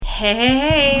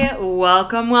Hey,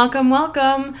 welcome.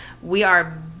 We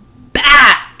are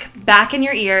back in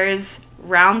your ears,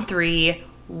 round 3.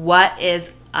 What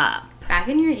is up? Back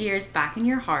in your ears, back in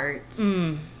your hearts.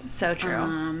 So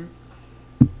true.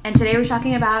 And today we're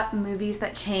talking about movies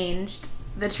that changed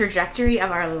the trajectory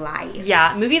of our life.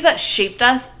 Yeah, movies that shaped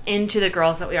us into the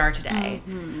girls that we are today.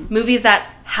 Movies that,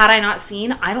 had I not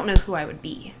seen, I don't know who I would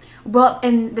be. Well,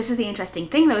 and this is the interesting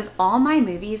thing, though, is all my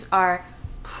movies are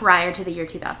prior to the year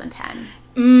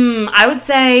 2010. I would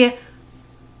say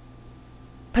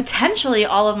potentially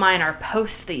all of mine are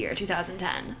post the year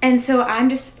 2010. And so I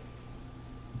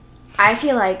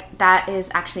feel like that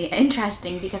is actually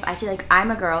interesting because I feel like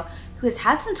I'm a girl who has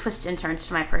had some twists and turns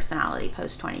to my personality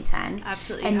post 2010.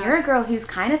 Absolutely. And you're a girl who's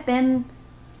kind of been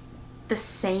the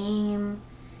same,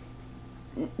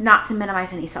 not to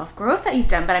minimize any self-growth that you've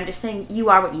done, but I'm just saying you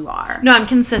are what you are. No, I'm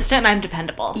consistent and I'm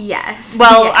dependable. Yes.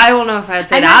 Well, yeah. I don't know if I would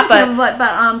say that, but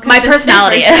my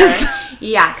personality is.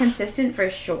 Yeah, consistent for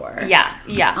sure. Yeah.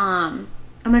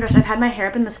 Oh my gosh, I've had my hair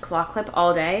up in this claw clip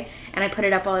all day, and I put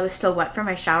it up while it was still wet from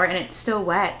my shower, and it's still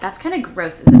wet. That's kind of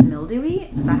gross. Is it mildewy?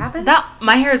 Does that happen?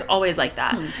 My hair is always like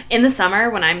that. In the summer,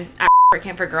 when I'm at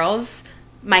camp for girls,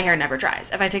 my hair never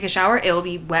dries. If I take a shower, it will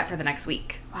be wet for the next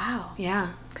week. Wow.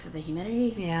 Yeah. Because of the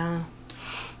humidity? Yeah.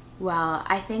 Well,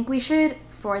 I think we should,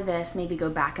 for this, maybe go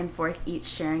back and forth, each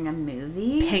sharing a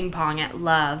movie. Ping pong it.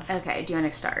 Love. Okay, do you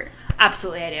want to start?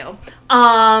 Absolutely, I do.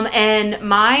 And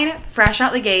mine, fresh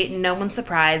out the gate, no one's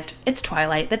surprised. It's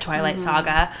Twilight, the Twilight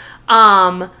Saga.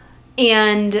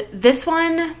 And this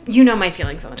one, you know my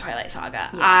feelings on the Twilight Saga.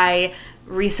 Yeah. I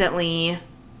recently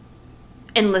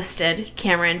enlisted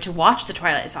Camryn to watch the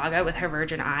Twilight Saga with her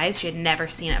virgin eyes. She had never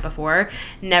seen it before,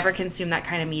 never consumed that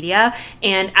kind of media.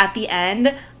 And at the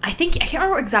end, I can't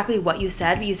remember exactly what you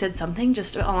said, but you said something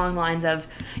just along the lines of,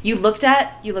 you looked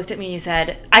at me and you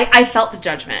said, I felt the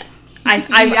judgment. In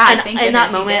that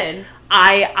moment,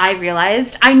 I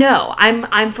realized, I know,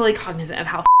 I'm fully cognizant of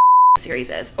how the series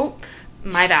is. Oh,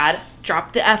 my bad.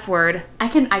 Dropped the F word. I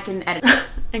can edit it.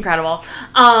 Incredible.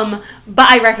 But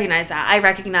I recognized that. I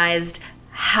recognized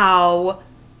how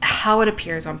it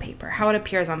appears on paper, how it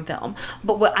appears on film.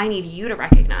 But what I need you to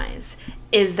recognize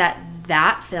is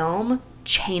that film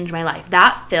changed my life.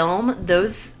 That film,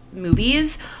 those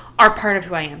movies are part of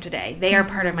who I am today. They are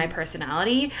part of my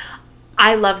personality.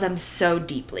 I love them so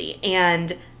deeply.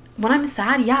 And when I'm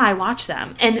sad, yeah, I watch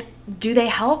them. And do they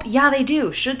help? Yeah, they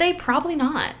do. Should they? Probably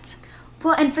not.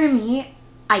 Well, and for me,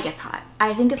 I get that.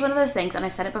 I think it's one of those things, and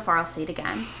I've said it before, I'll say it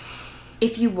again.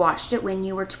 If you watched it when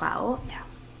you were 12,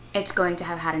 it's going to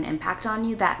have had an impact on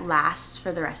you that lasts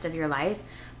for the rest of your life.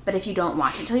 But if you don't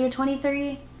watch it until you're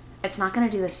 23, it's not going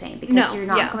to do the same because you're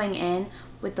not going in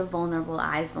with the vulnerable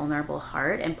eyes, vulnerable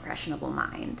heart, impressionable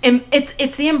mind.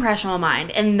 It's the impressionable mind,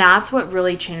 and that's what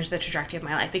really changed the trajectory of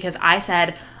my life because I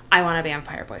said, I want a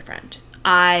vampire boyfriend.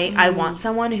 I want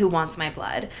someone who wants my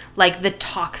blood. Like the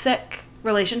toxic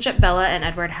relationship Bella and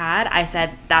Edward had, I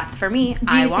said, that's for me.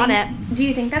 I want it. Do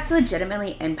you think that's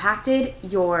legitimately impacted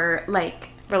your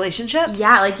relationships?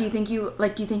 Yeah, do you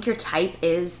think your type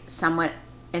is somewhat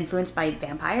influenced by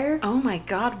vampire? Oh my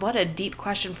god, what a deep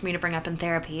question for me to bring up in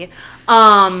therapy.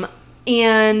 And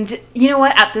you know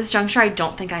what? At this juncture, I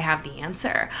don't think I have the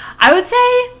answer. I would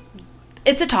say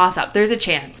it's a toss-up. There's a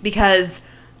chance because...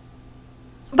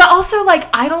 But also,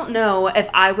 I don't know if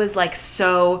I was,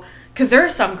 so... Because there are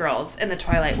some girls in the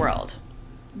Twilight world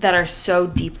that are so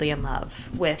deeply in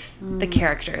love with the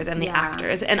characters and the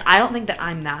actors. And I don't think that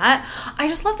I'm that. I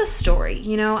just love the story.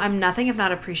 You know, I'm nothing if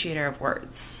not appreciator of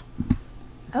words.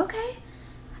 Okay.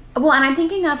 Well, and I'm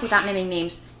thinking of, without naming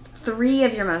names, 3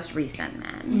 of your most recent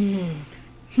men.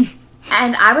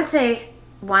 And I would say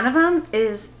one of them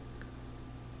is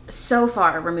so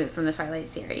far removed from the Twilight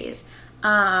series.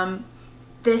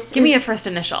 Give me a first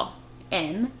initial.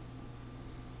 N.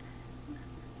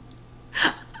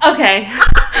 Okay.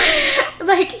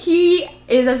 He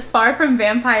is as far from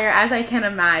vampire as I can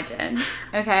imagine.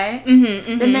 Okay?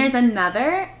 Then there's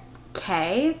another,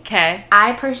 K. Okay.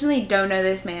 I personally don't know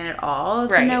this man at all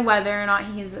to know whether or not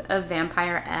he's a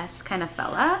vampire-esque kind of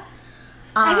fella.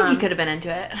 I think he could have been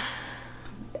into it.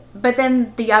 But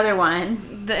then the other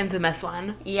one. The infamous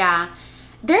one. Yeah.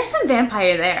 There's some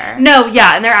vampire there. No,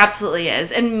 yeah, and there absolutely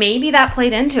is. And maybe that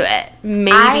played into it.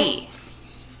 Maybe.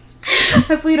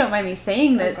 Hopefully you don't mind me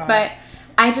saying this, but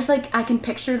I just, I can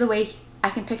picture the way... I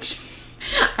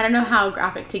don't know how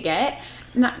graphic to get.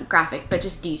 Not graphic, but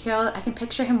just detailed. I can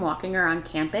picture him walking around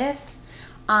campus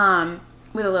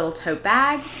with a little tote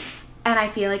bag, and I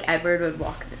feel like Edward would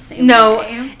walk the same way. No,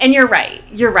 and you're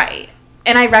right.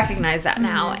 And I recognize that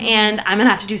now. And I'm going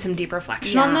to have to do some deep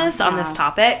reflection on this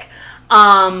topic.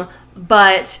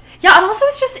 But yeah, and also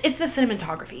it's the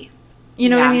cinematography. You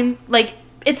know what I mean? Like,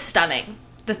 it's stunning.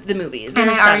 The movies. And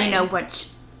I already know which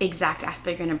exact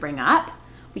aspect you're going to bring up.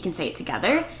 We can say it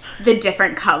together. The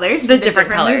different colors for the different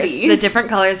colors. Movies. The different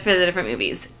colors for the different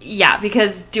movies. Yeah,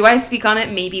 because do I speak on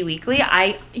it maybe weekly?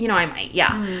 I might, yeah.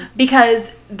 Mm.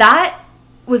 Because that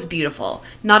was beautiful.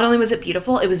 Not only was it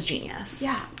beautiful, it was genius.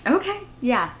 Yeah. Okay.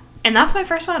 Yeah. And that's my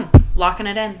first one. Locking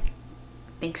it in.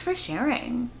 Thanks for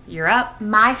sharing. You're up.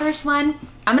 My first one,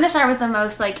 I'm going to start with the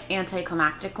most, like,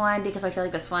 anticlimactic one because I feel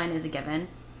like this one is a given.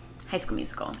 High School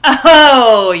Musical.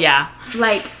 Oh, yeah.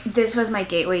 Like, this was my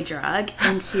gateway drug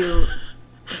into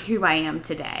who I am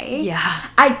today. Yeah.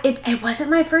 It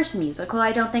wasn't my first musical,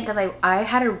 I don't think, because I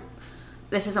had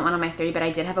this isn't one of my three, but I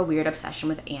did have a weird obsession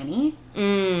with Annie.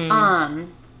 And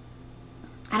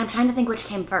I'm trying to think which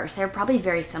came first. They're probably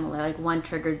very similar. Like, one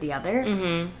triggered the other.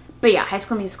 Mm-hmm. But yeah, High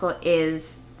School Musical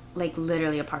is, like,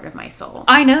 literally a part of my soul.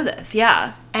 I know this,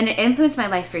 yeah. And it influenced my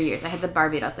life for years. I had the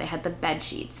Barbie dolls. I had the bed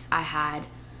sheets. I had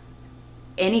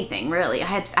anything, really. I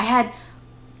had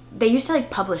they used to, like,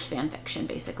 publish fan fiction,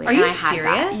 basically. Are you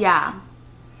serious? Yeah.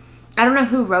 I don't know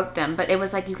who wrote them, but it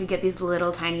was, like, you could get these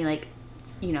little tiny, like,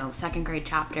 you know, second grade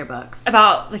chapter books.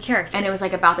 About the characters. And it was,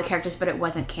 like, about the characters, but it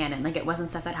wasn't canon. Like, it wasn't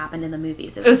stuff that happened in the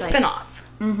movies. It was like, spin-off.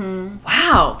 Mm-hmm.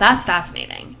 Wow, that's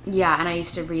fascinating. Yeah, and I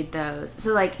used to read those.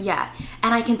 So, like, yeah.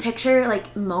 And I can picture,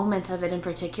 like, moments of it in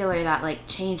particular that, like,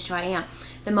 changed who I am.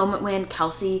 The moment when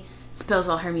Kelsey spills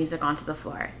all her music onto the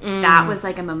floor. That was,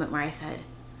 like, a moment where I said,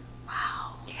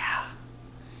 wow.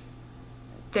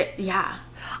 Yeah.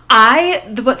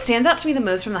 What stands out to me the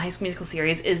most from the High School Musical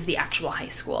series is the actual high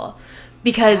school.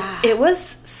 Because it was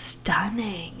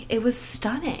stunning. It was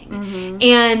stunning. Mm-hmm.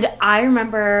 And I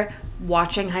remember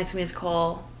watching High School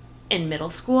Musical in middle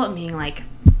school and being like,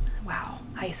 wow,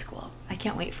 high school. I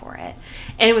can't wait for it.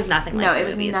 And it was nothing like that. No, it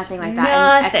was nothing like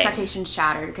that. And expectations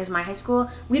shattered because my high school,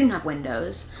 we didn't have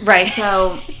windows. Right.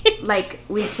 So, like,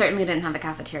 we certainly didn't have a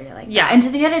cafeteria like that. Yeah. And to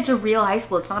think that it's a real high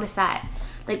school, it's not a set.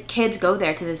 Like, kids go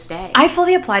there to this day. I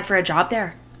fully applied for a job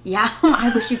there. Yeah,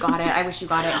 I wish you got it.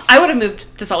 I would have moved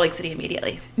to Salt Lake City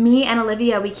immediately. Me and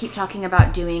Olivia, we keep talking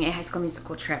about doing a High School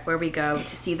Musical trip where we go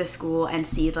to see the school and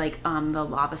see, like, the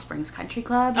Lava Springs Country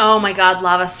Club. Oh my God,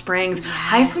 Lava Springs. Yes.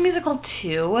 High School Musical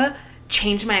 2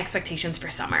 changed my expectations for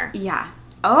summer. Yeah.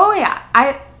 Oh, yeah.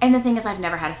 And the thing is, I've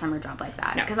never had a summer job like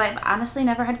that. No. Because I've honestly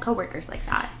never had coworkers like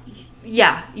that.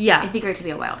 Yeah. It'd be great to be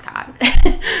a wildcat.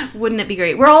 Wouldn't it be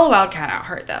great? We're all a wildcat at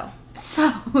heart, though.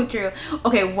 So true.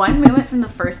 Okay, one moment from the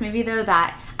first movie, though,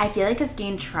 that I feel like has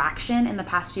gained traction in the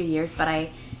past few years, but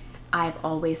I've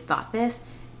always thought this.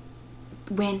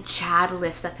 When Chad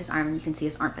lifts up his arm and you can see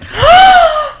his armpit.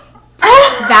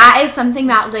 That is something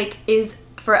that, like, is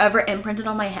forever imprinted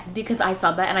on my head because I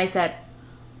saw that and I said,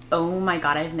 oh my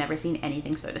God, I've never seen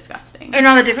anything so disgusting. And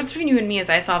now the difference between you and me is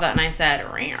I saw that and I said,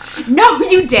 rare. No,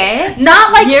 you did?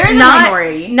 Not like, you're in the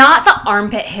minority. Not the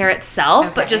armpit hair itself,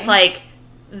 okay. But just like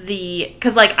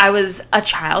because like I was a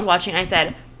child watching, I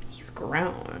said, he's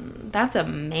grown. That's a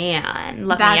man.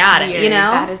 Let me at it, you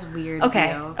know? That is weird.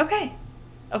 Okay.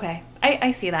 Okay.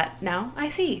 I see that now. I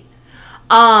see.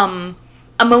 A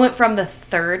moment from the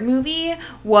third movie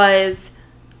was,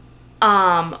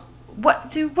 what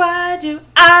do?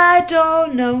 I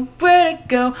don't know where to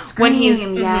go. Scream, when he's,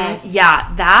 yes.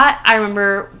 Yeah, that, I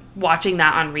remember watching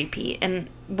that on repeat and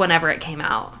whenever it came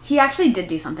out. He actually did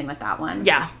do something with that one.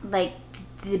 Yeah. Like,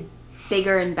 the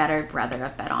bigger and better brother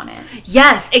of Bet On It.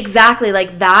 Yes, exactly.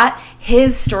 Like that,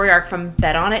 his story arc from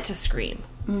Bet On It to Scream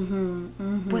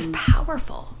was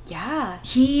powerful. Yeah.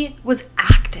 He was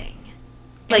acting.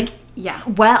 Like, yeah.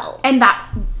 Well. And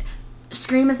that,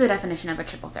 Scream is the definition of a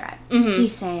triple threat. Mm-hmm. He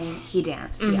sang, he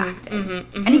danced, he acted.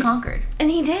 And he conquered.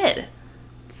 And he did.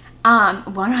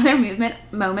 One other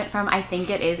moment from, I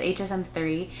think it is HSM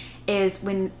 3, is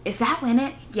when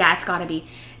it? Yeah, it's gotta be.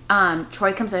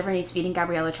 Troy comes over and he's feeding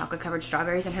Gabriella chocolate-covered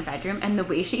strawberries in her bedroom, and the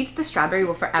way she eats the strawberry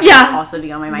will forever also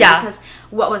be on my mind. Yeah. Because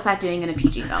what was that doing in a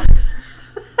PG film?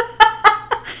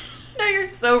 No, you're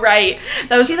so right.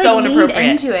 That was she, so like, inappropriate.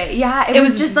 Leaned into it. Yeah, it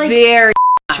was just like very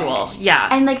sexual. Yeah.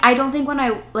 And like I don't think when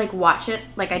I like watched it,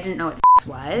 like I didn't know what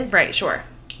was. Right, sure.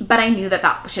 But I knew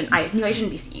I knew I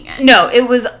shouldn't be seeing it. No, it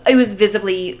was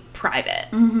visibly private.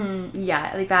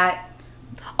 Yeah, like that.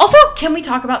 Also, can we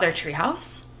talk about their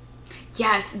treehouse?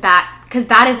 Yes, because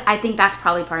that is, I think that's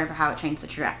probably part of how it changed the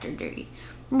trajectory.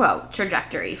 Well,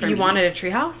 trajectory for me. You wanted a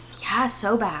treehouse? Yeah,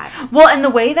 so bad. Well, and the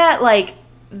way that, like,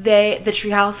 the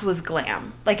treehouse was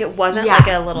glam. Like, it wasn't like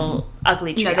a little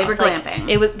ugly treehouse. No, they were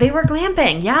glamping. Like, they were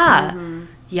glamping, yeah.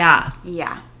 Yeah.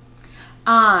 Yeah.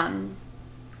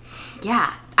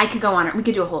 Yeah, I could go on. We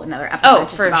could do a whole another episode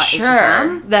just about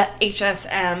HSM. The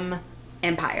HSM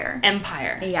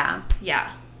Empire. Yeah.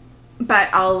 Yeah. But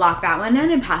I'll lock that one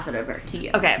in and pass it over to you.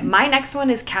 Okay, my next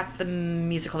one is Cats the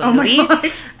Musical, the movie. My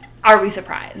gosh. Are we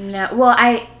surprised? No.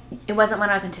 Well, it wasn't one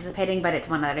I was anticipating, but it's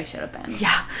one that I should have been.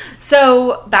 Yeah.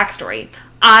 So, backstory.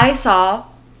 I saw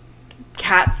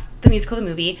Cats the Musical, the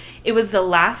movie. It was the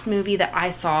last movie that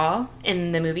I saw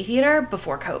in the movie theater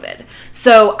before COVID.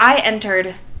 So, I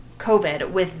entered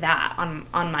COVID with that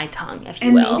on my tongue, if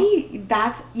you will. And maybe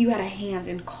you had a hand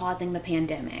in causing the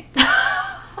pandemic.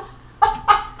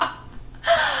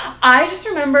 I just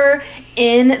remember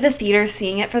in the theater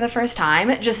seeing it for the first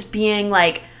time, just being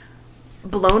like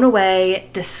blown away,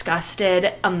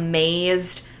 disgusted,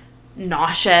 amazed,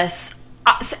 nauseous.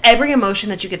 Every emotion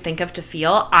that you could think of to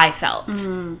feel, I felt.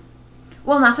 Mm.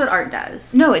 Well, and that's what art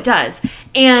does. No, it does.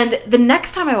 And the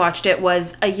next time I watched it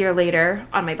was a year later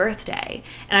on my birthday.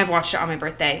 And I've watched it on my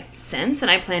birthday since, and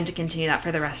I plan to continue that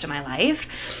for the rest of my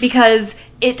life because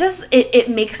it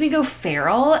makes me go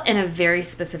feral in a very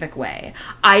specific way.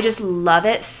 I just love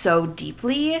it so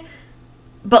deeply,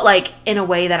 but like in a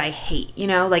way that I hate, you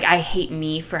know? Like I hate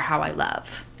me for how I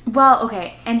love. Well,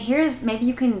 okay. And maybe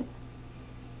you can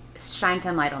shine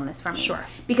some light on this for me. Sure.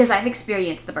 Because I've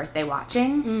experienced the birthday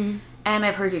watching. And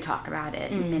I've heard you talk about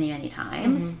it many, many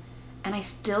times. And I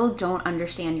still don't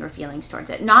understand your feelings towards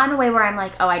it. Not in a way where I'm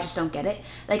like, oh, I just don't get it.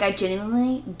 Like, I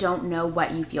genuinely don't know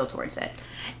what you feel towards it.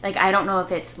 Like, I don't know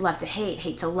if it's love to hate,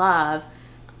 hate to love.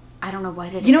 I don't know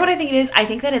what it is. You know what I think it is? I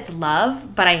think that it's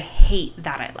love, but I hate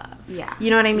that I love. Yeah.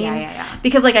 You know what I mean? Yeah.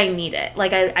 Because, like, I need it.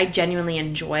 Like, I genuinely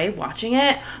enjoy watching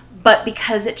it, but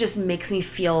because it just makes me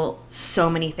feel so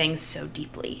many things so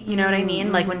deeply. You know what I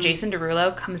mean? Like, when Jason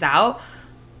Derulo comes out,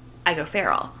 I go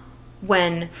feral.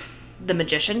 When the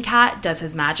magician cat does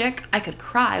his magic, I could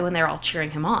cry when they're all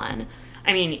cheering him on.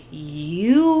 I mean,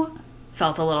 you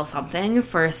felt a little something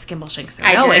for Skimbleshanks the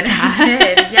Railway Cat. I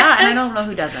did. Yeah, and I don't know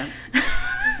who doesn't.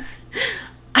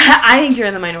 I think you're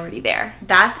in the minority there.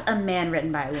 That's a man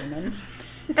written by a woman.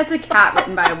 That's a cat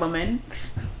written by a woman.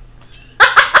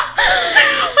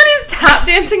 When he's tap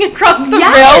dancing across the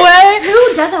railway.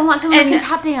 Who doesn't want someone who can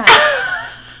tap dance?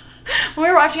 When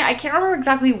we were watching it, I can't remember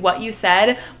exactly what you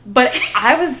said, but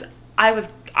I was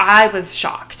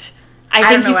shocked. I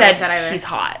think you said he's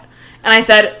hot. And I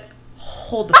said,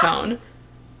 hold the phone.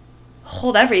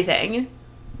 Hold everything.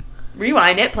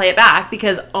 Rewind it, play it back,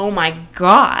 because oh my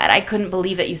god, I couldn't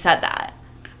believe that you said that.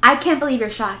 I can't believe you're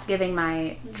shocked giving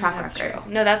my track record.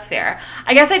 True. No, that's fair.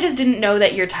 I guess I just didn't know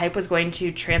that your type was going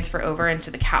to transfer over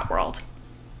into the cat world.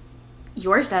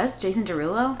 Yours does, Jason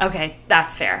Derulo. Okay,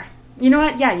 that's fair. You know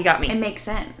what? Yeah, you got me. It makes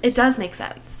sense. It does make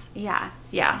sense. Yeah.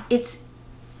 Yeah. It's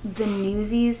the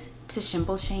Newsies to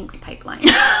Skimbleshanks pipeline.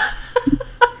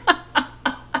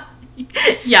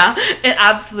 Yeah, it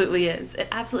absolutely is. It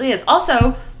absolutely is.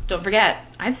 Also, don't forget,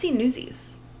 I've seen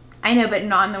Newsies. I know, but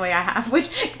not in the way I have. Which,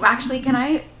 actually, can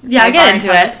I? Yeah, get into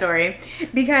it. Story,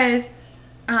 because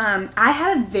I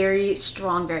had a very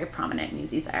strong, very prominent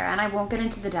Newsies era, and I won't get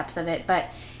into the depths of it, but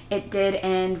it did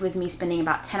end with me spending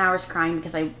about 10 hours crying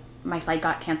because my flight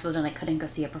got canceled and I couldn't go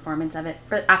see a performance of it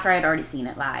after I had already seen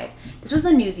it live. This was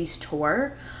the Newsies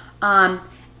tour,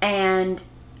 and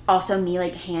also me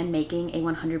like hand making a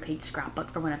 100-page scrapbook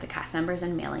for one of the cast members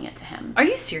and mailing it to him. Are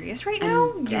you serious right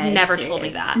now? You've never told me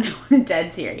that. No, I'm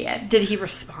dead serious. Did he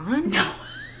respond? No.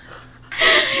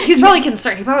 He's probably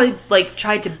concerned. He probably like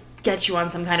tried to get you on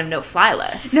some kind of no-fly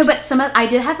list. No, but I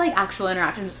did have like actual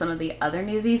interactions with some of the other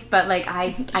Newsies, but like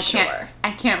I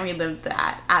can't relive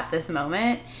that at this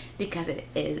moment because it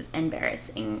is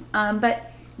embarrassing.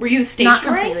 But were you stage not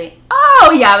touring? Completely.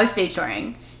 Oh yeah, I was stage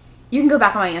touring. You can go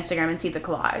back on my Instagram and see the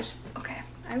collage. Okay.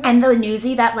 And the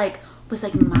Newsie that like was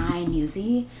like my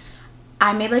Newsie,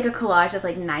 I made like a collage of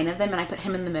like 9 of them and I put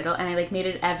him in the middle and I like made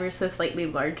it ever so slightly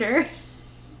larger.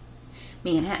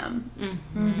 Me and him.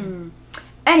 Mm-hmm.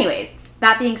 Anyways,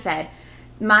 that being said,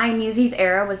 my Newsies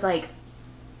era was like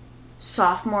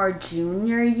sophomore,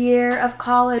 junior year of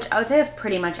college. I would say I was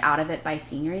pretty much out of it by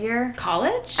senior year.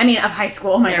 College? I mean, of high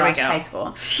school. Oh my gosh, high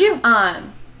school. Phew.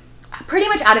 Pretty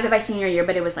much out of it by senior year,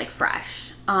 but it was like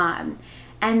fresh. And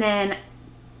then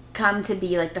come to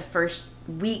be like the first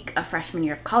week of freshman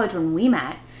year of college when we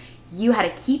met, you had a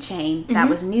keychain that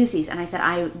was Newsies, and I said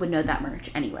I would know that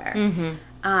merch anywhere.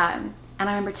 And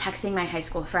I remember texting my high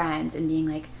school friends and being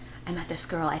like, I met this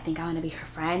girl, I think I want to be her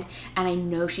friend, and I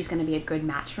know she's going to be a good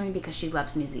match for me because she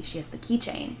loves Newsies. She has the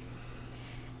keychain.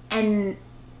 And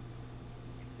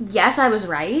yes, I was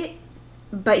right,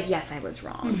 but yes, I was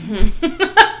wrong.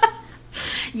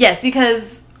 Yes,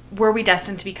 because were we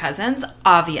destined to be cousins?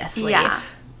 Obviously. Yeah.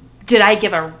 Did I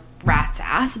give a rat's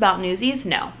ass about Newsies.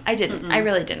 No, I didn't. I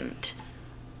really didn't.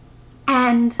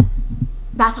 And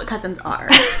that's what cousins are.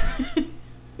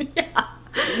 Yeah.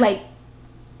 Like,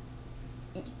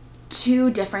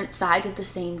 two different sides of the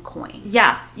same coin.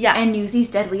 Yeah, yeah. And Newsies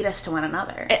did lead us to one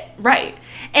another. Right.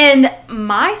 And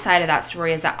my side of that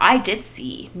story is that I did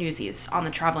see Newsies on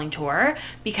the traveling tour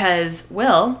because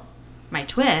Will, my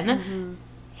twin,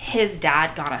 his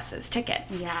dad got us those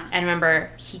tickets. Yeah. And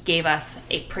remember, he gave us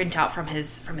a printout from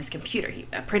his computer,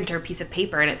 a printer piece of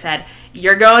paper, and it said,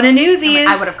 "You're going to Newsies."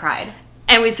 I would have cried.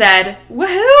 And we said,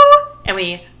 "Woohoo!" And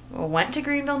we went to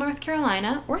Greenville, North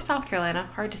Carolina, or South Carolina,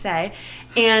 hard to say,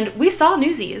 and we saw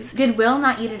Newsies. Did Will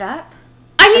not eat it up?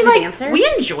 I mean, like, we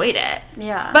enjoyed it.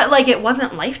 Yeah. But, like, it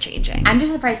wasn't life-changing. I'm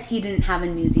just surprised he didn't have a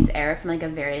Newsies era from, like, a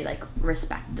very, like,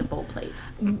 respectable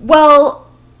place.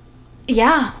 Well,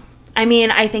 yeah. I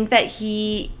mean, I think that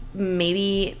he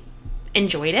maybe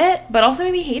enjoyed it, but also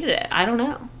maybe hated it. I don't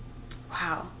know.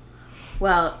 Wow.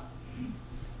 Well,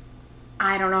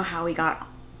 I don't know how we got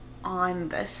on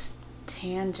this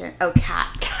tangent. Oh,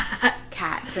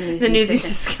 Cats. The Newsies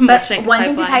discommissioning. But one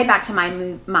thing to tie back to my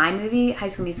movie, High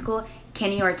School Musical,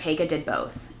 Kenny Ortega did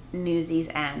both Newsies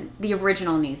and the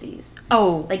original Newsies.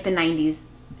 Oh, like the 90s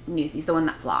Newsies, the one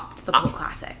that flopped, the cult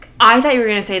classic. I thought you were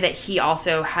going to say that he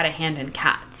also had a hand in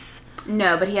Cats.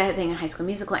 No, but he had a thing in High School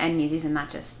Musical and Newsies, and that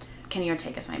just Kenny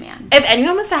Ortega's my man. If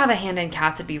anyone was to have a hand in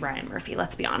Cats, it'd be Ryan Murphy.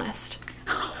 Let's be honest.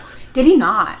 Did he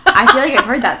not? I feel like I've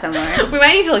heard that somewhere. We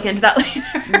might need to look into that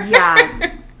later.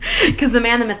 Yeah. Because the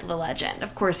man, the myth, the legend.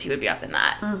 Of course he would be up in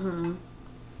that. Mm-hmm.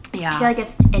 Yeah. I feel like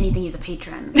if anything, he's a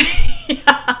patron.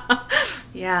 Yeah.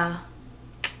 Yeah.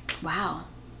 Wow.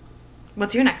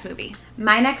 What's your next movie?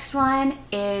 My next one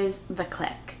is The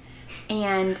Click.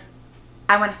 And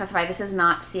I want to specify, this is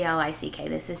not C-L-I-C-K.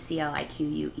 This is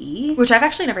C-L-I-Q-U-E. Which I've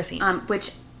actually never seen.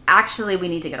 Which, actually, we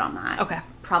need to get on that. Okay.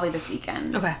 Probably this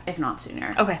weekend. Okay. If not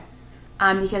sooner. Okay.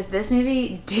 Because this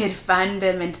movie did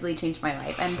fundamentally change my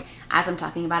life. And as I'm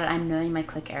talking about it, I'm knowing my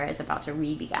Click era is about to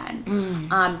re-begin.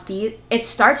 It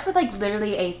starts with, like,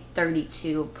 literally a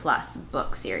 32-plus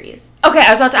book series. Okay, I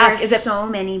was about to ask, is it so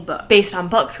many books based on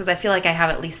books? Because I feel like I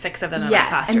have at least 6 of them in my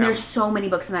classroom. And there's so many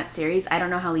books in that series. I don't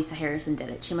know how Lisa Harrison did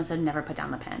it. She must have never put down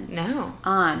the pen. No.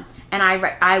 And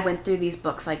I went through these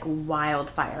books like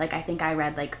wildfire. Like, I think I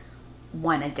read, like,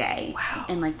 one a day. Wow.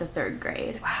 In, like, the 3rd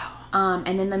grade. Wow.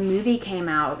 And then the movie came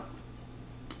out,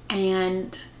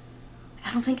 and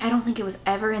I don't think it was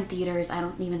ever in theaters. I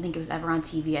don't even think it was ever on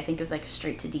TV. I think it was like a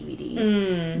straight to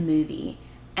DVD movie.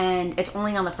 And it's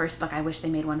only on the first book. I wish they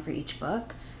made one for each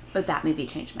book, but that movie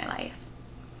changed my life.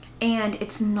 And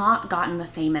it's not gotten the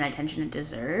fame and attention it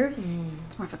deserves.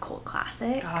 It's more of a cult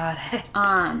classic. Got it.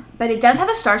 But it does have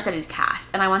a star-studded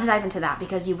cast, and I want to dive into that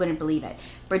because you wouldn't believe it.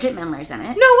 Bridget Mendler's in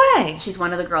it. No way. She's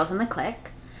one of the girls in the Clique.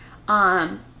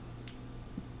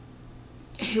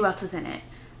 Who else is in it?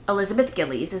 Elizabeth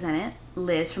Gillies is in it.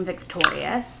 Liz from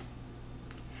Victorious.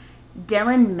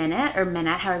 Dylan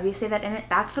Minnette, however you say that in it,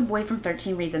 that's the boy from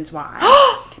 13 Reasons Why.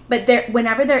 But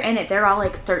whenever they're in it, they're all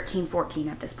like 13, 14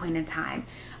 at this point in time.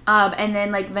 And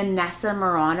then like Vanessa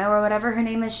Morano or whatever her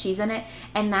name is, she's in it.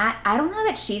 And that, I don't know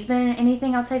that she's been in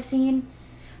anything else I've seen,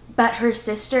 but her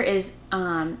sister is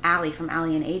Allie from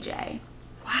Allie and AJ.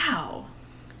 Wow.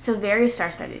 So very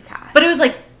star-studded cast. But it was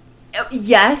like,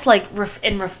 yes, like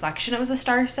in reflection it was a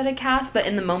star-studded cast, but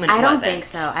in the moment it wasn't. I don't think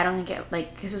so. I don't think it,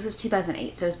 like, because it was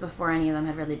 2008, so it was before any of them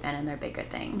had really been in their bigger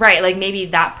thing. Right, like maybe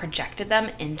that projected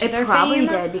them into their fame. It probably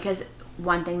did, because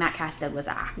one thing that cast did was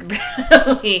act.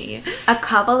 Really? A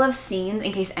couple of scenes,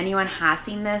 in case anyone has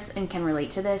seen this and can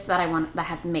relate to this, that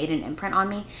have made an imprint on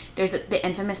me. There's the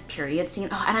infamous period scene.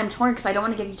 Oh, and I'm torn because I don't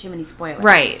want to give you too many spoilers.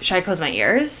 Right. Should I close my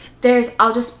ears?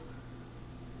 I'll just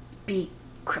be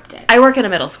cryptic. I work in a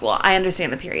middle school. I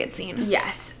understand the period scene.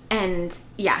 Yes. And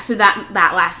yeah, so that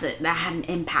had an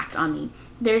impact on me.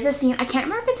 There's a scene, I can't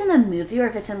remember if it's in the movie or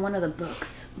if it's in one of the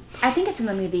books. I think it's in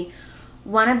the movie.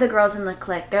 One of the girls in the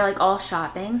Clique, they're like all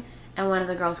shopping, and one of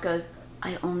the girls goes,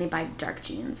 "I only buy dark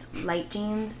jeans. Light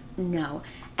jeans, no."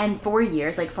 And for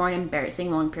years, like for an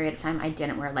embarrassing long period of time, I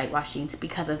didn't wear light wash jeans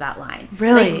because of that line.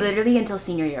 Really? Like literally until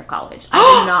senior year of college.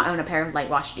 I did not own a pair of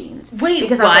light wash jeans. Wait,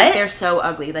 because what? I was like, they're so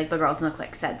ugly. Like the girls in the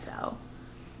Clique said so.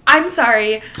 I'm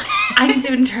sorry. I need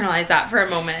to internalize that for a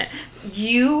moment.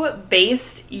 You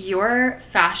based your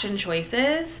fashion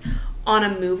choices on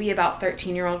a movie about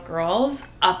 13-year-old girls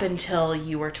up until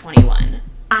you were 21.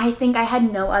 I think I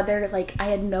had no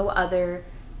other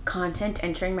content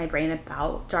entering my brain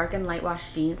about dark and light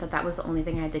wash jeans, that was the only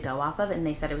thing I had to go off of, and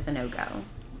they said it was a no-go.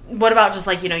 What about just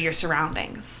like, your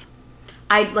surroundings?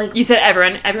 You said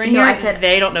everyone here, I said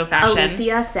they don't know fashion.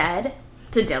 Alicia said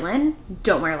to Dylan,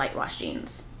 don't wear light wash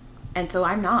jeans. And so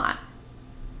I'm not.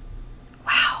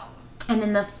 Wow. And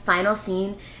then the final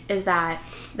scene is that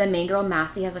the main girl,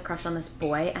 Massey, has a crush on this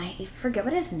boy. And I forget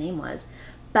what his name was.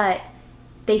 But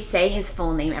they say his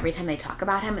full name every time they talk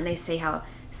about him. And they say how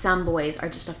some boys are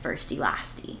just a firsty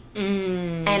lasty.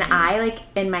 And I, like,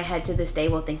 in my head to this day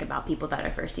will think about people that are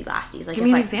firsty lasties. Like, give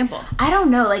me an example. I don't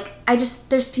know. Like,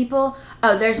 there's people.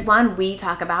 Oh, there's one we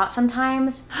talk about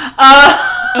sometimes.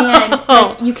 And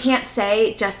like, you can't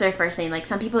say just their first name. Like,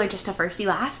 some people are just a firsty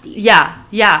lasty.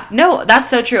 Yeah. No, that's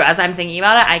so true. As I'm thinking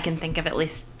about it, I can think of at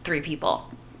least 3 people.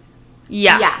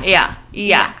 Yeah. Some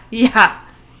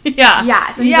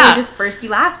people are just firsty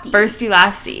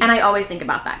lasty. And I always think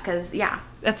about that because,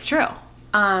 That's true.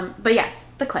 But yes,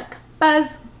 the click.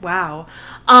 Buzz. Wow.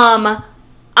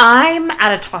 I'm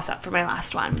at a toss-up for my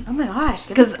last one. Oh my gosh,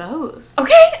 give us both.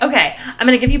 Okay. I'm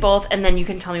going to give you both, and then you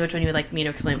can tell me which one you would like me to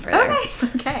explain further.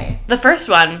 Okay. The first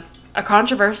one, a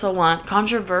controversial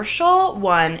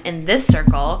one in this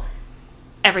circle,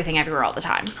 Everything Everywhere All the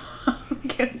Time.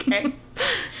 Okay.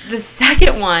 The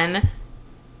second one,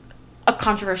 a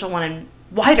controversial one in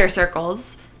wider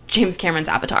circles, James Cameron's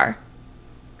Avatar.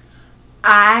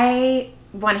 I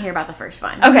want to hear about the first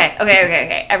one. Okay.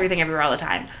 Everything Everywhere All the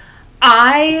Time.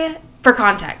 For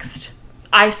context,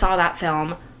 I saw that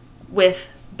film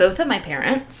with both of my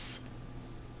parents.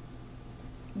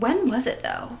 When was it,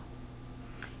 though?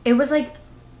 It was like,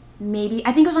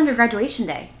 I think it was on your graduation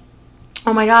day.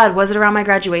 Oh my God, was it around my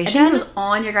graduation? I think it was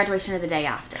on your graduation or the day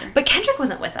after. But Kendrick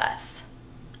wasn't with us.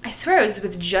 I swear it was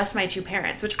with just my 2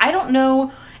 parents, which I don't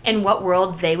know in what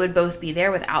world they would both be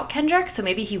there without Kendrick, so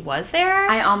maybe he was there.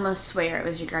 I almost swear it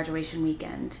was your graduation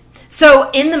weekend.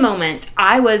 So in the moment,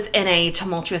 I was in a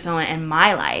tumultuous moment in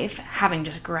my life, having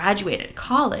just graduated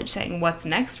college, saying, what's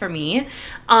next for me?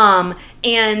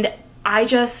 And I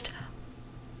just,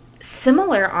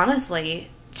 similar, honestly,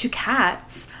 to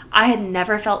Cats, I had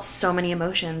never felt so many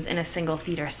emotions in a single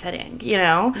theater sitting, you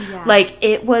know? Yeah. Like,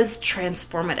 it was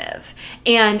transformative.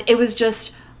 And it was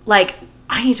just, like,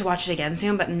 I need to watch it again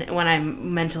soon, but when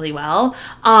I'm mentally well.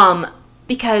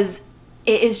 Because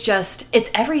it is just, it's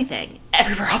everything,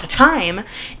 everywhere, all the time.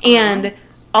 And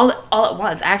all at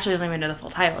once. I actually don't even know the full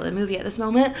title of the movie at this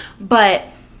moment. But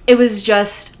it was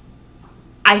just,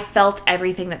 I felt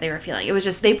everything that they were feeling. It was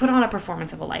just, they put on a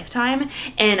performance of a lifetime,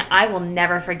 and I will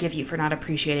never forgive you for not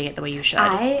appreciating it the way you should.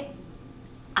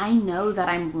 I know that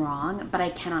I'm wrong, but I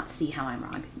cannot see how I'm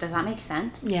wrong. Does that make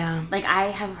sense? Yeah. Like, I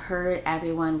have heard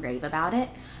everyone rave about it,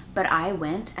 but I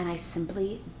went and I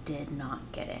simply did not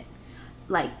get it.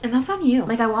 Like, and that's on you.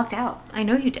 Like, I walked out. I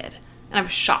know you did. And I'm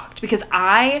shocked because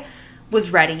I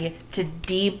was ready to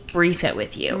debrief it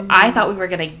with you. I thought we were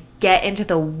going to get into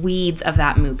the weeds of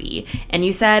that movie. And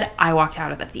you said, I walked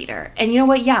out of the theater. And you know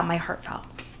what? Yeah, my heart fell.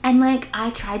 And, like,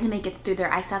 I tried to make it through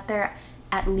there. I sat there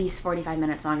at least 45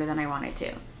 minutes longer than I wanted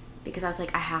to. Because I was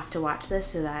like, I have to watch this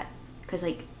so that... Because,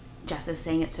 like, Jess is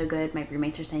saying it's so good. My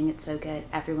roommates are saying it's so good.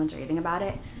 Everyone's raving about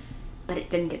it. But it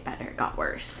didn't get better. It got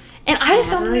worse. And I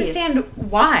just don't understand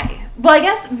why. Well, I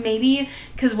guess maybe...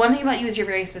 Because one thing about you is you're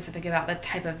very specific about the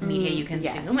type of media you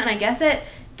consume. Yes. And I guess it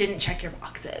didn't check your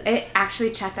boxes. It actually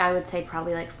checked, I would say,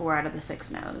 probably like 4 out of the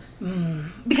 6 no's.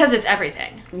 Because it's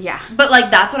everything. Yeah. But,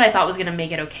 like, that's what I thought was going to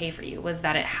make it okay for you, was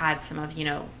that it had some of, you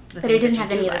know, the things but it didn't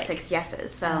have any like. Of the 6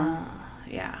 yeses, so...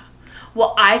 Yeah.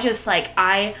 Well, I just, like,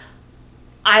 I've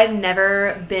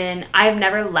never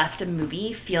left a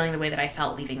movie feeling the way that I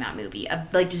felt leaving that movie.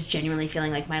 Like, just genuinely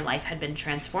feeling like my life had been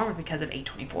transformed because of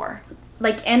A24.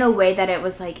 Like, in a way that it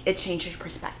was, like, it changed your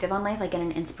perspective on life, like, in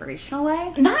an inspirational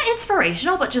way? Not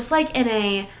inspirational, but just, like, in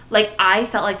a... Like, I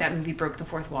felt like that movie broke the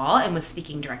fourth wall and was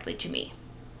speaking directly to me.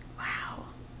 Wow.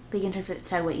 Like, in terms of it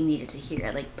said what you needed to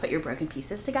hear. Like, put your broken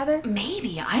pieces together?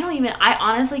 Maybe. I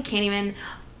honestly can't even...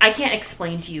 I can't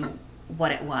explain to you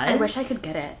what it was. I wish I could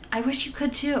get it. I wish you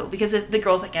could, too. Because the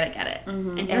girls that get it, get it.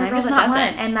 Mm-hmm. And you're a girl that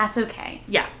doesn't. And that's okay.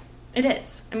 Yeah. It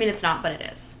is. I mean, it's not, but it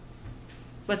is.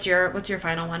 What's your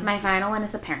final one? My final one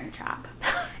is The Parent Trap.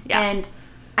 Yeah. And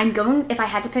if I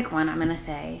had to pick one, I'm going to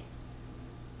say,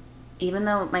 even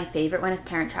though my favorite one is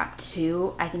Parent Trap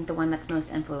 2, I think the one that's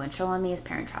most influential on me is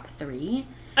Parent Trap 3.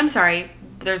 I'm sorry,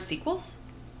 there's sequels?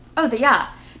 Oh,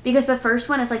 yeah. Because the first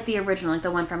one is like the original, like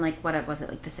the one from like, what was it,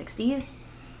 like the 60s?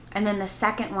 And then the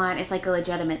second one is like a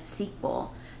legitimate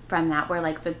sequel from that, where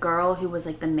like the girl who was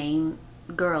like the main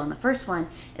girl in the first one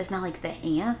is now like the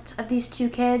aunt of these 2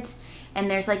 kids. And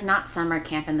there's like not summer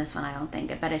camp in this one, I don't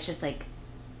think, but it's just like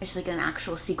an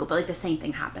actual sequel, but like the same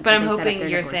thing happens. But I'm hoping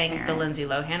you're saying parents. The Lindsay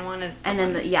Lohan one is and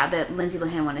then the Lindsay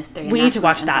Lohan one is 3. We need to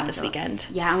watch that this weekend.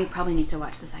 Yeah, and we probably need to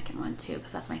watch the second one too,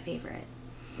 because that's my favorite.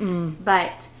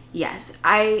 But Yes.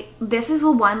 This is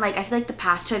the one, like, I feel like the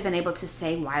past two I've been able to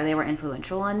say why they were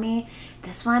influential on me.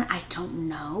 This one, I don't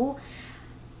know.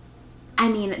 I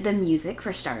mean, the music,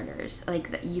 for starters.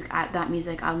 Like, that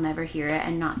music, I'll never hear it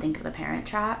and not think of The Parent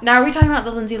Trap. Now, are we talking about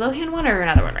the Lindsay Lohan one or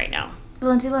another one right now? The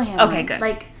Lindsay Lohan one. Okay, good.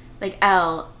 Like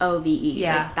L-O-V-E.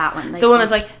 Yeah. Like, that one. Like, the one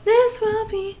that's like, this will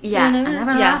be... Yeah, an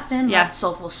everlasting, yeah. like,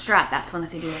 soulful strut. That's the one that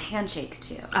they do the handshake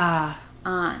to. Ah.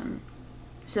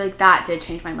 So, like, that did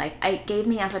change my life. It gave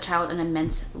me, as a child, an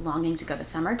immense longing to go to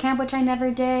summer camp, which I never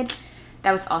did.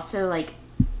 That was also, like,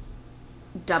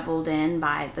 doubled in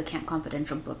by the Camp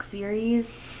Confidential book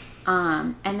series.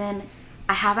 And then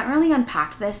I haven't really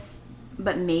unpacked this,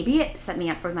 but maybe it set me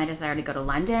up for my desire to go to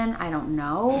London. I don't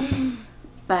know.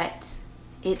 But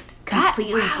it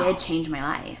completely did change my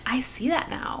life. I see that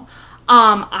now.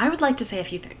 I would like to say a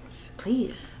few things.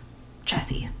 Please.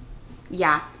 Jessie.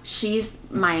 Yeah, she's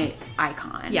my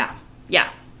icon. Yeah.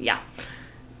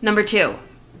 Number 2,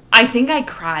 I think I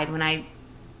cried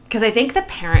because I think The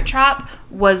Parent Trap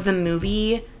was the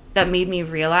movie that made me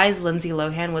realize Lindsay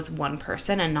Lohan was one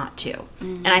person and not two.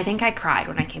 Mm-hmm. And I think I cried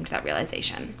when I came to that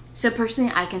realization. So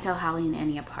personally, I can tell Hallie and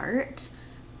Annie apart,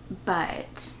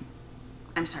 but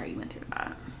I'm sorry you went through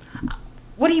that.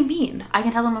 What do you mean? I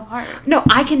can tell them apart. No,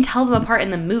 I can tell them apart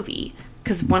in the movie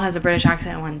because one has a British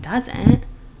accent and one doesn't.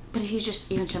 But if you just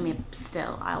even show me a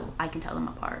still, I can tell them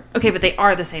apart. Okay, but they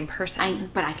are the same person.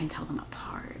 But I can tell them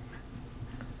apart.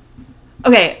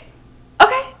 Okay.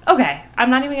 I'm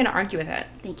not even going to argue with it.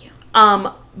 Thank you.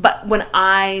 But when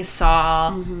I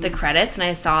saw the credits and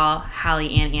I saw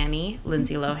Hallie and Annie,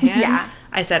 Lindsay Lohan, yeah.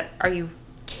 I said, are you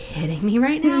kidding me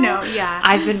right now? No, yeah.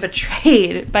 I've been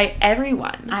betrayed by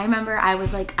everyone. I remember I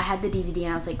was like, I had the DVD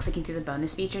and I was like clicking through the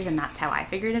bonus features and that's how I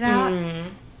figured it out.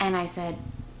 And I said,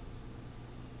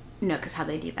 no, because how'd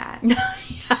they do that? And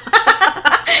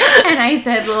I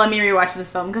said, well, let me rewatch this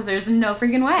film because there's no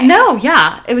freaking way. No,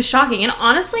 yeah. It was shocking. And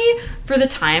honestly, for the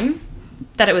time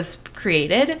that it was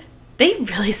created, they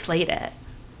really slayed it.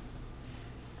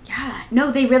 Yeah.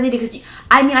 No, they really did. Because,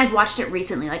 I mean, I've watched it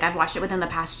recently. Like, I've watched it within the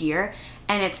past year.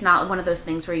 And it's not one of those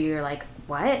things where you're like,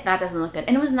 what? That doesn't look good.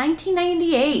 And it was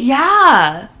 1998.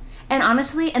 Yeah. And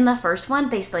honestly, in the first one,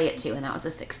 they slay it too. And that was the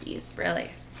 60s. Really?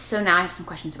 So now I have some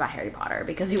questions about Harry Potter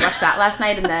because we watched that last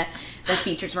night and the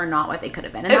features were not what they could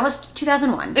have been. And that was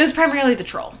 2001. It was primarily the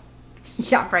troll.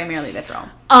 Yeah, primarily the troll.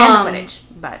 And the Quidditch.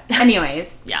 But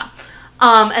anyways. Yeah.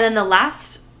 And then the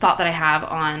last thought that I have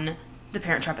on The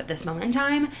Parent Trap at this moment in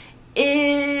time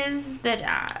is the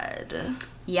dad.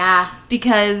 Yeah.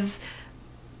 Because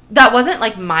that wasn't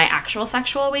like my actual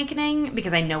sexual awakening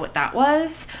because I know what that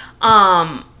was.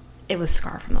 It was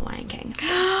Scar from The Lion King.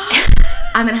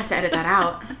 I'm going to have to edit that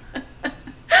out.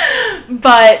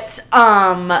 But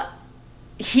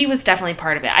he was definitely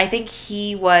part of it. I think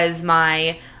he was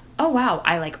my, oh wow,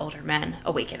 I like older men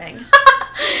awakening.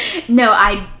 No,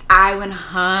 I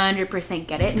 100%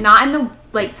 get it. Not in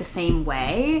the same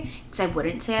way, because I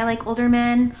wouldn't say I like older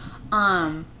men.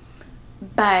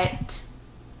 But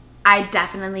I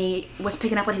definitely was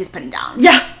picking up what he was putting down.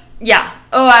 Yeah.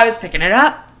 Oh, I was picking it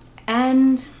up.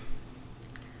 And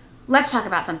let's talk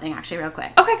about something actually real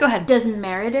quick. Okay, go ahead. Does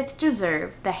Meredith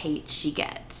deserve the hate she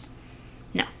gets?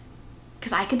 No.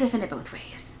 Because I could defend it both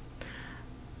ways.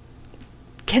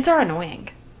 Kids are annoying.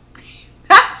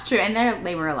 That's true. And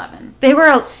they were 11. They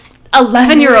were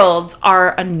 11-year-olds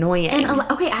are annoying. And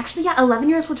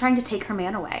 11-year-olds were trying to take her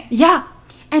man away. Yeah.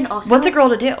 And also, what's a girl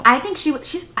to do? I think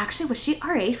was she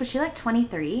our age? Was she like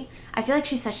 23? I feel like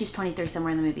she says she's 23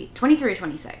 somewhere in the movie. 23 or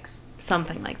 26.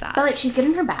 Something like that. But like she's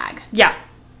getting her bag. Yeah.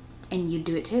 And you'd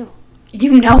do it too.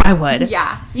 You know I would.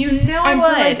 Yeah. You know I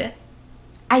would. So, like,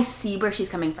 I see where she's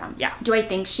coming from. Yeah. Do I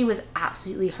think she was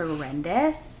absolutely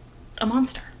horrendous? A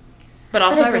monster. But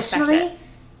also I respect it.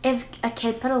 If a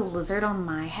kid put a lizard on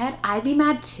my head, I'd be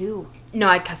mad too. No,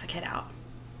 I'd cuss a kid out.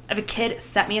 If a kid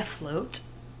set me afloat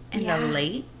in the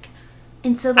lake,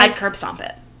 and so like, I'd curb stomp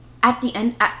it. At the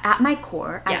end, at my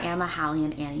core, I am a Hallie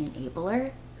and Annie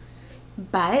enabler,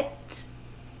 but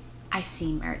I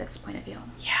see Meredith's point of view.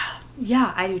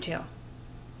 Yeah, I do too.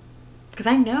 Because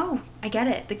I know, I get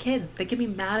it. The kids, they can be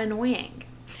mad annoying.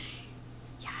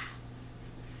 Yeah.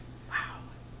 Wow.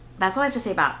 That's all I have to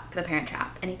say about The Parent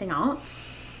Trap. Anything else?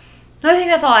 No, I think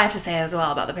that's all I have to say as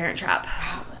well about The Parent Trap.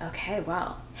 Wow. Okay,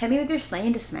 well, hit me with your slay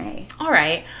and dismay. All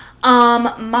right.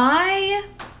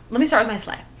 Let me start with my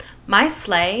slay. My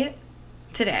slay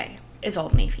today is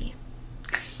Old Navy.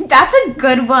 That's a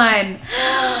good one.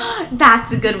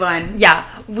 That's a good one. Yeah.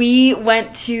 We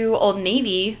went to Old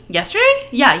Navy yesterday?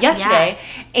 Yeah, yesterday.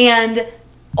 Yeah. And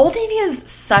Old Navy is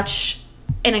such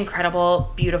an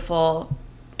incredible, beautiful,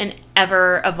 an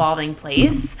ever evolving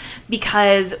place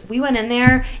because we went in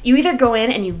there, you either go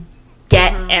in and you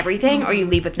get everything or you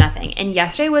leave with nothing. And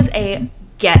yesterday was a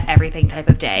get everything type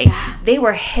of day. Yeah. They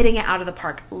were hitting it out of the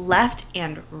park left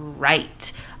and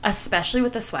right, especially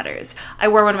with the sweaters. I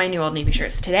wore one of my new Old Navy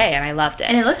shirts today and I loved it.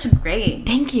 And it looked great.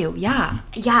 Thank you. Yeah.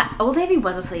 Yeah, Old Navy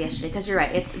was a slay yesterday because you're right.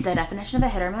 It's the definition of a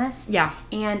hit or miss. Yeah.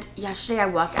 And yesterday I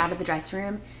walked out of the dressing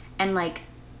room and like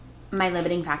my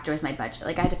limiting factor was my budget.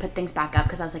 Like I had to put things back up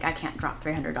because I was like, I can't drop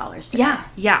 $300 today. Yeah.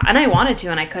 Yeah. And I wanted to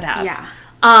and I could have. Yeah.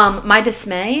 My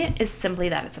dismay is simply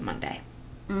that it's a Monday.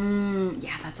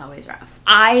 Yeah, that's always rough.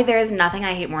 There is nothing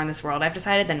I hate more in this world, I've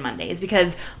decided, than Mondays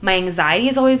because my anxiety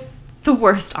is always the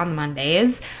worst on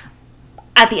Mondays.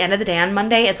 At the end of the day on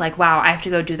Monday, it's like, wow, I have to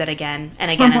go do that again and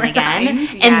again and again.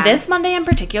 Times, yeah. And this Monday in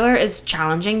particular is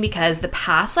challenging because the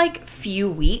past few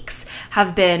weeks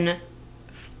have been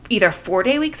either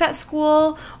 4-day weeks at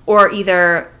school or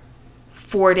either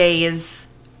 4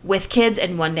 days with kids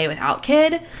and 1 day without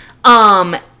kid.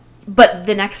 But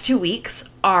the next 2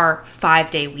 weeks are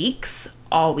 5-day weeks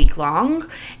all week long,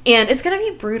 and it's going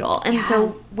to be brutal. And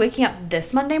so waking up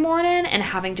this Monday morning and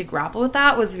having to grapple with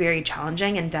that was very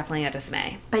challenging and definitely a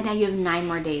dismay. But now you have 9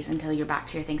 more days until you're back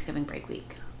to your Thanksgiving break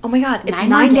week. Oh my God, it's 9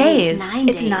 more days.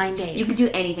 It's 9 days. You can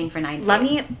do anything for 9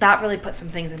 days. That really put some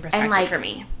things in perspective for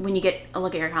me. When you get a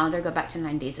look at your calendar, go back to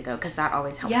 9 days ago because that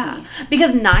always helps me.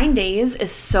 Because 9 days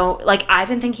is so, I've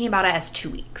been thinking about it as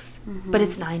 2 weeks, but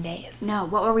it's 9 days. No,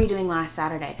 what were we doing last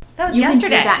Saturday? That was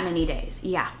yesterday. You can do that many days.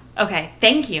 Yeah. Okay,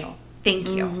 thank you. Thank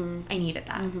you. I needed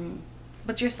that.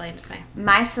 What's your slay and dismay?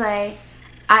 My slay,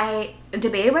 I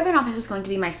debated whether or not this was going to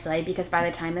be my slay because by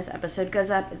the time this episode goes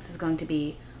up, this is going to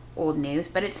be old news,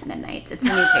 but it's Midnights. It's the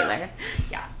new Taylor.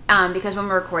 Yeah. Because when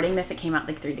we're recording this, it came out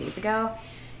 3 days ago.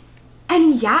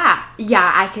 And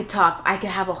I could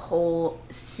have a whole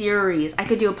series. I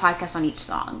could do a podcast on each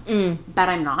song. But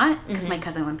I'm not because my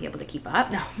cousin wouldn't be able to keep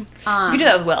up. No. You do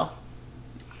that with Will.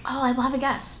 Oh, I will have a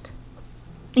guest.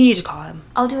 You need to call him.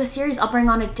 I'll do a series. I'll bring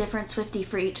on a different Swiftie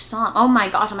for each song. Oh my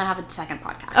gosh, I'm going to have a second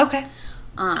podcast. Okay.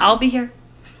 I'll be here.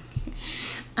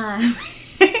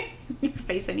 Your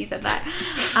face when you said that.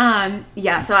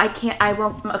 So I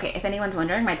won't. Okay, if anyone's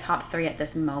wondering, my top 3 at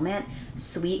this moment,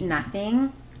 Sweet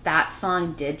Nothing, that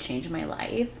song did change my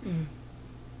life.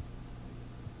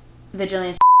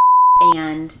 Vigilante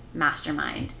and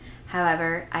Mastermind.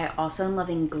 However, I also am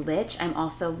loving Glitch. I'm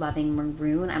also loving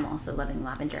Maroon. I'm also loving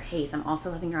Lavender Haze. I'm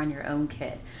also loving You're on Your Own,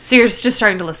 Kid. So you're just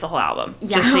starting to list the whole album.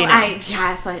 Yeah, just so you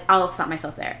know. So I'll stop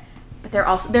myself there. But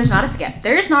there's not a skip.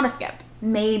 There is not a skip.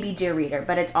 Maybe Dear Reader,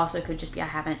 but it also could just be I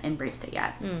haven't embraced it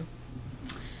yet.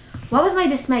 What was my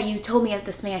dismay? You told me a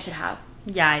dismay I should have.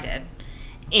 Yeah, I did.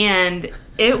 And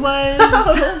it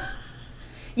was...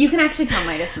 You can actually tell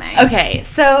my dismay. Okay,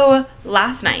 so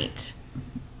last night,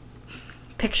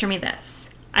 picture me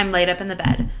this. I'm laid up in the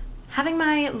bed, having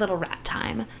my little rat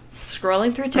time,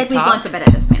 scrolling through TikTok. We've gone to bed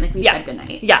at this point. We've said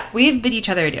goodnight. Yeah, we've bid each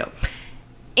other adieu.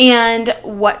 And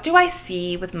what do I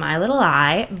see with my little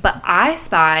eye? But I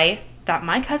spy that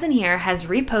my cousin here has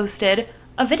reposted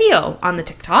a video on the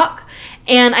TikTok.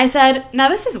 And I said, now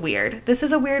this is weird. This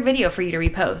is a weird video for you to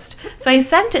repost. So I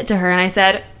sent it to her and I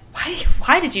said,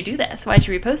 why did you do this? Why did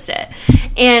you repost it?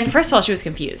 And first of all, she was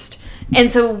confused. And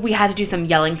so we had to do some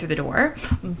yelling through the door.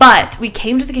 But we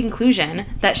came to the conclusion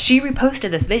that she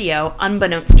reposted this video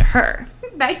unbeknownst to her.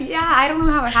 I don't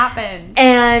know how it happened.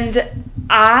 And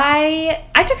I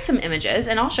took some images,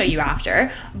 and I'll show you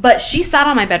after, but she sat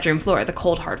on my bedroom floor, the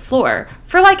cold, hard floor,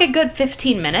 for a good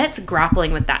 15 minutes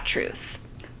grappling with that truth.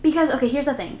 Because, okay, here's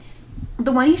the thing.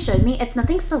 The one you showed me, it's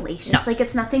nothing salacious. No.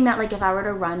 It's nothing that, if I were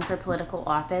to run for political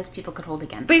office, people could hold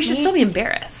against me. But you should still be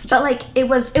embarrassed. But, it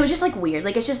was just, weird.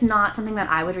 It's just not something that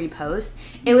I would repost.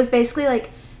 It was basically,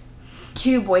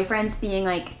 2 boyfriends being,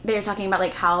 they were talking about,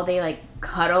 how they,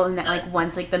 cuddle and that,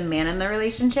 one's, the man in the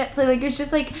relationship. So, it's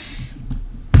just,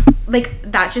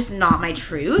 that's just not my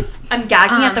truth. I'm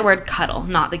gagging at the word cuddle,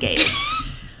 not the gays.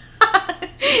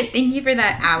 Thank you for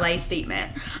that ally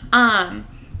statement.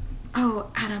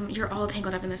 Oh, Adam, you're all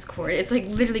tangled up in this cord. It's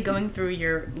literally going through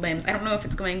your limbs. I don't know if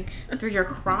it's going through your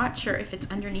crotch or if it's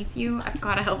underneath you. I've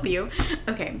got to help you.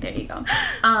 Okay, there you go.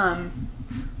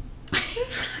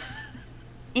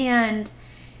 And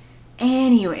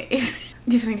anyways,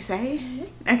 do you have something to say?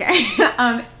 Okay.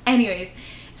 Anyways,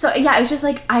 so yeah, it was just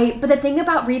but the thing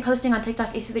about reposting on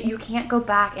TikTok is that you can't go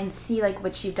back and see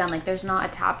what you've done. There's not a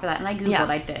tab for that. And I Googled,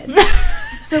 I did.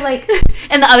 So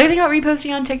and the other thing about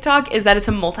reposting on TikTok is that it's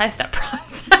a multi-step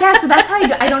process. Yeah, so that's how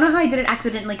I don't know how I did it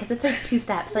accidentally because it's 2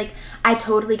 steps. I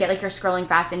totally get you're scrolling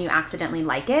fast and you accidentally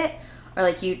like it or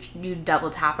you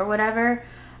double tap or whatever.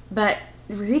 But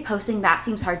reposting that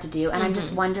seems hard to do, and I'm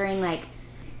just wondering, like,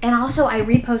 and also I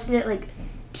reposted it like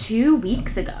 2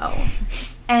 weeks ago,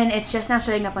 and it's just now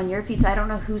showing up on your feed, so I don't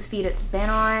know whose feed it's been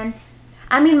on.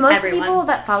 I mean, most people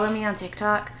that follow me on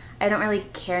TikTok, I don't really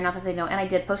care, not that they know, and I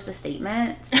did post a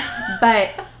statement,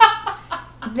 but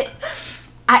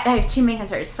I have two main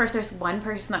concerns. First, there's one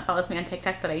person that follows me on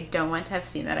TikTok that I don't want to have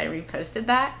seen that I reposted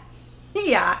that.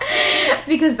 Yeah,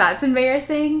 because that's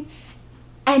embarrassing.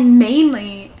 And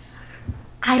mainly,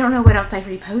 I don't know what else I've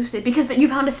reposted, because you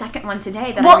found a second one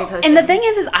today that I reposted. And the thing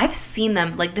is I've seen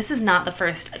them. Like, this is not the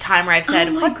first time where I've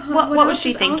said, what was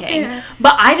she thinking?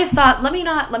 But I just thought, let me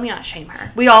not shame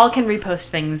her. We all can repost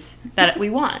things that we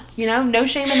want, you know? No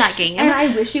shame in that game. And I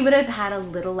wish you would have had a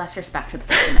little less respect for the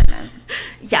First Amendment.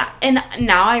 Yeah, and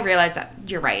now I realize that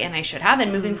you're right, and I should have,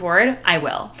 and moving forward, I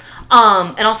will.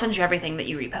 And I'll send you everything that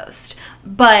you repost.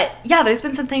 But, yeah, there's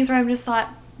been some things where I've just thought,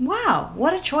 wow,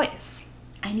 what a choice.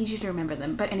 I need you to remember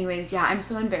them. But anyways, yeah, I'm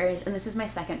so embarrassed, and this is my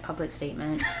second public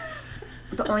statement.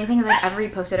 The only thing I've ever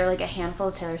reposted are, like, a handful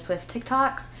of Taylor Swift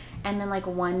TikToks, and then, like,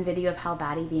 one video of Hal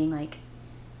Batty being like,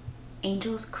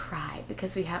 angels cry,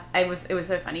 because it was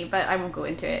so funny, but I won't go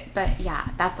into it. But yeah,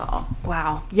 that's all.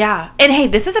 Wow. Yeah. And hey,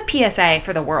 this is a PSA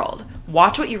for the world.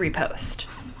 Watch what you repost.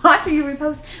 Watch what you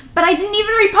repost. But I didn't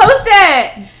even repost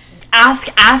it!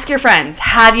 Ask your friends,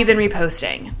 have you been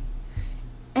reposting?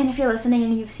 And if you're listening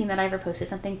and you've seen that I've reposted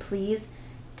something, please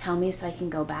tell me so I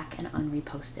can go back and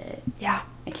unrepost it. Yeah.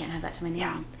 I can't have that to my name.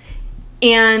 Yeah.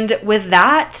 And with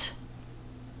that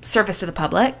service to the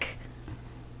public,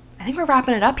 I think we're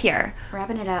wrapping it up here.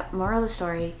 Wrapping it up. Moral of the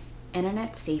story,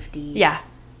 internet safety. Yeah.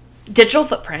 Digital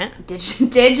footprint.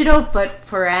 Digital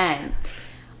footprint.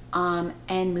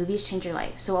 And movies change your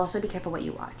life. So also be careful what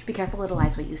you watch. Be careful, little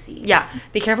eyes, what you see. Yeah.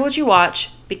 Be careful what you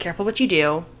watch. Be careful what you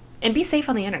do. And be safe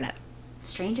on the internet.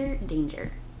 Stranger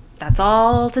danger. That's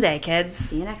all today, kids.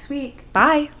 See you next week.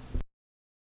 Bye.